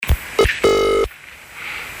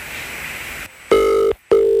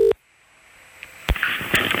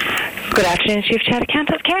Good afternoon, Chief Chartered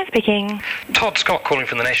Accountant. Karen speaking. Todd Scott calling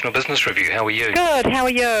from the National Business Review. How are you? Good, how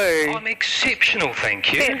are you? I'm exceptional,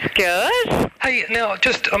 thank you. That's good. Hey, now,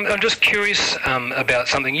 I'm just curious about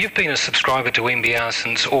something. You've been a subscriber to NBR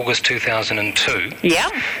since August 2002. Yeah.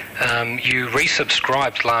 You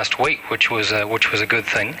resubscribed last week, which was a good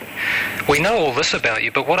thing. We know all this about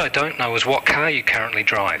you, but what I don't know is what car you currently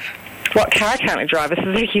drive. What car I currently drive? A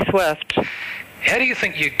Suzuki Swift. How do you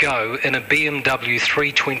think you go in a BMW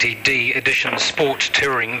 320D Edition Sports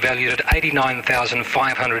Touring valued at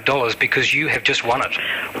 $89,500 because you have just won it?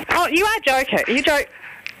 Oh, you are joking. You joke.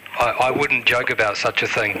 I wouldn't joke about such a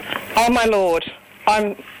thing. Oh, my Lord.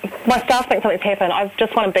 My staff think something's happened. I've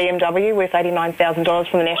just won a BMW worth $89,000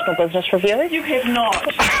 from the National Business Review. You have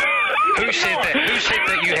not. Who said that? Who said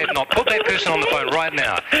that you have not? Put that person on the phone right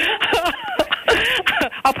now.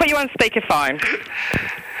 I'll put you on speakerphone.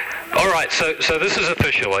 All right, so this is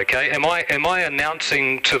official, okay? Am I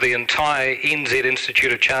announcing to the entire NZ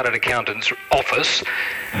Institute of Chartered Accountants office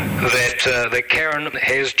that Karen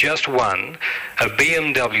has just won a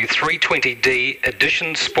BMW 320D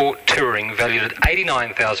Edition Sport Touring valued at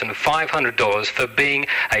 $89,500 for being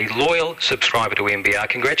a loyal subscriber to NBR?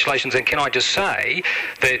 Congratulations, and can I just say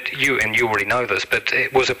that you already know this, but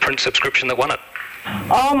it was a print subscription that won it.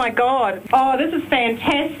 Oh my God! Oh, this is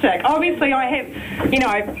fantastic. Obviously, I have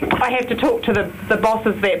to talk to the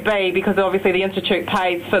bosses that be, because obviously the institute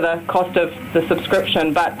pays for the cost of the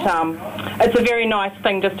subscription. But it's a very nice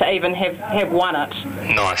thing just to even have won it.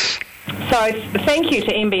 Nice. So thank you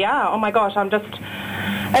to NBR. Oh my gosh, I'm just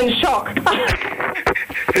in shock.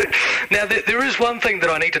 Now there is one thing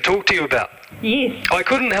that I need to talk to you about. Yes. I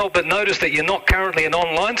couldn't help but notice that you're not currently an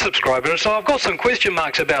online subscriber, and so I've got some question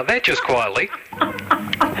marks about that just quietly.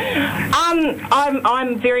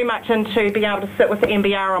 I'm very much into being able to sit with the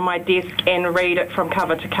NBR on my desk and read it from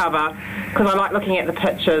cover to cover, because I like looking at the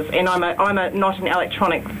pictures, and I'm not an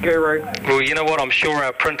electronics guru. Well, you know what? I'm sure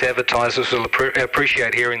our print advertisers will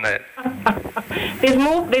appreciate hearing that. There's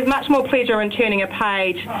much more pleasure in turning a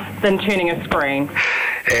page than turning a screen.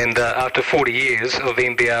 And after 40 years of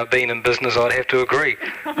NBR being in business, I'd have to agree.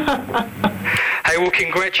 Hey, well,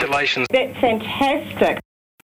 congratulations. That's fantastic.